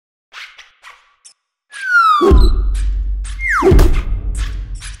Hey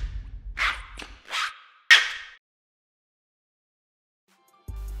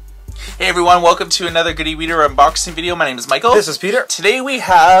everyone, welcome to another Good eReader unboxing video. My name is Michael. This is Peter. Today we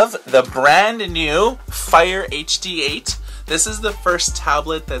have the brand new Fire HD8. This is the first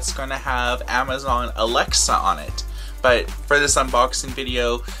tablet that's going to have Amazon Alexa on it. But for this unboxing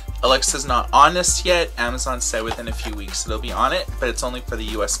video, Alexa's not on this yet. Amazon said within a few weeks it'll be on it, but it's only for the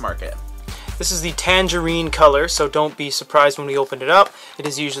US market. This is the tangerine color, so don't be surprised when we open it up. It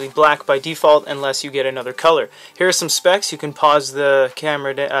is usually black by default unless you get another color. Here are some specs. You can pause the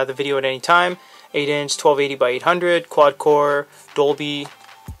camera, the video at any time. 8-inch, 1280 by 800, quad core, Dolby,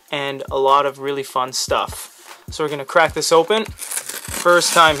 and a lot of really fun stuff. So we're going to crack this open.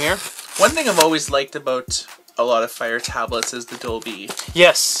 First time here. One thing I've always liked about a lot of Fire tablets is the Dolby.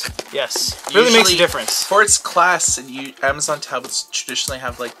 Yes. Really makes a difference. For its class, Amazon tablets traditionally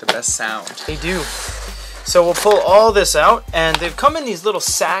have like the best sound. They do. So we'll pull all this out, and they've come in these little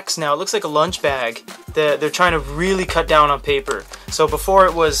sacks now. It looks like a lunch bag. They're trying to really cut down on paper. So before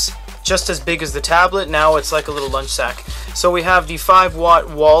it was just as big as the tablet, now it's like a little lunch sack. So we have the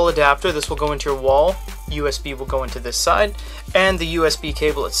 5-watt wall adapter. This will go into your wall. USB will go into this side, and the USB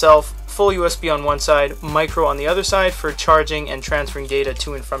cable itself. Full USB on one side, micro on the other side for charging and transferring data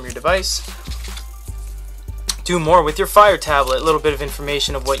to and from your device. Do more with your Fire tablet. A little bit of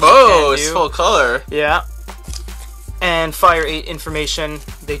information of what you can do. Oh, it's full color. Yeah. And Fire 8 information.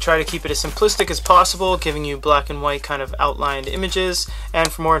 They try to keep it as simplistic as possible, giving you black and white kind of outlined images.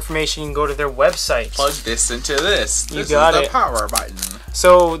 And for more information, you can go to their website. Plug this into this. This got is the it. power button.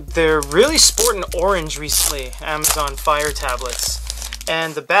 So they're really sporting orange recently, Amazon Fire tablets.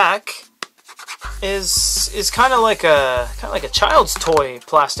 And the back is kind of like a child's toy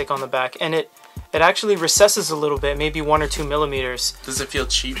plastic on the back, and it actually recesses a little bit, maybe 1 or 2 millimeters. Does it feel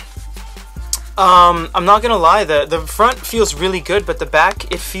cheap? I'm not gonna lie, the front feels really good, but the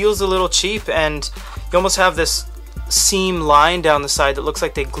back, it feels a little cheap, and you almost have this seam line down the side that looks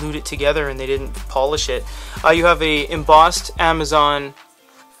like they glued it together and they didn't polish it. You have a embossed Amazon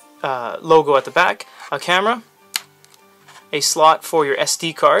logo at the back, a camera, a slot for your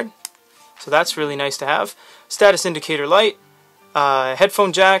SD card, so that's really nice to have, status indicator light,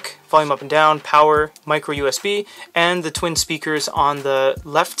 headphone jack, volume up and down, power, micro USB, and the twin speakers on the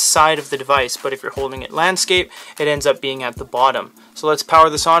left side of the device, but if you're holding it landscape, it ends up being at the bottom. So let's power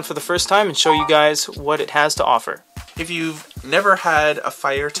this on for the first time and show you guys what it has to offer. If you've never had a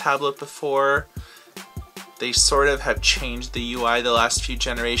Fire tablet before, they sort of have changed the UI the last few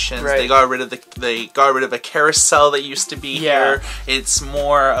generations. Right. They got rid of a carousel that used to be here. It's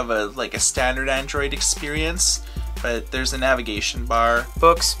more of a standard Android experience, but there's a navigation bar.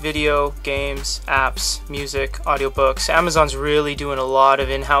 Books, video, games, apps, music, audiobooks. Amazon's really doing a lot of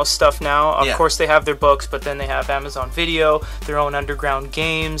in-house stuff now. Of course they have their books, but then they have Amazon Video, their own underground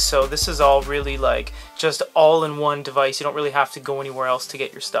games, so this is all really like just all in one device. You don't really have to go anywhere else to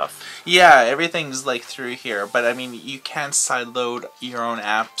get your stuff. Yeah, everything's like through here, but I mean you can sideload your own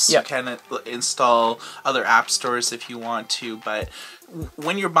apps. Yeah. You can install other app stores if you want to, but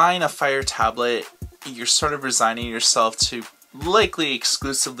when you're buying a Fire tablet, you're sort of resigning yourself to likely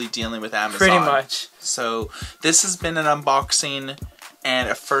exclusively dealing with Amazon. Pretty much. So this has been an unboxing and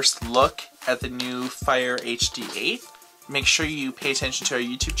a first look at the new Fire HD8. Make sure you pay attention to our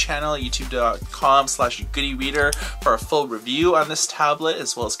YouTube channel, youtube.com/goodereader, for a full review on this tablet,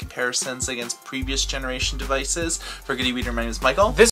 as well as comparisons against previous generation devices. For Good eReader, my name is Michael.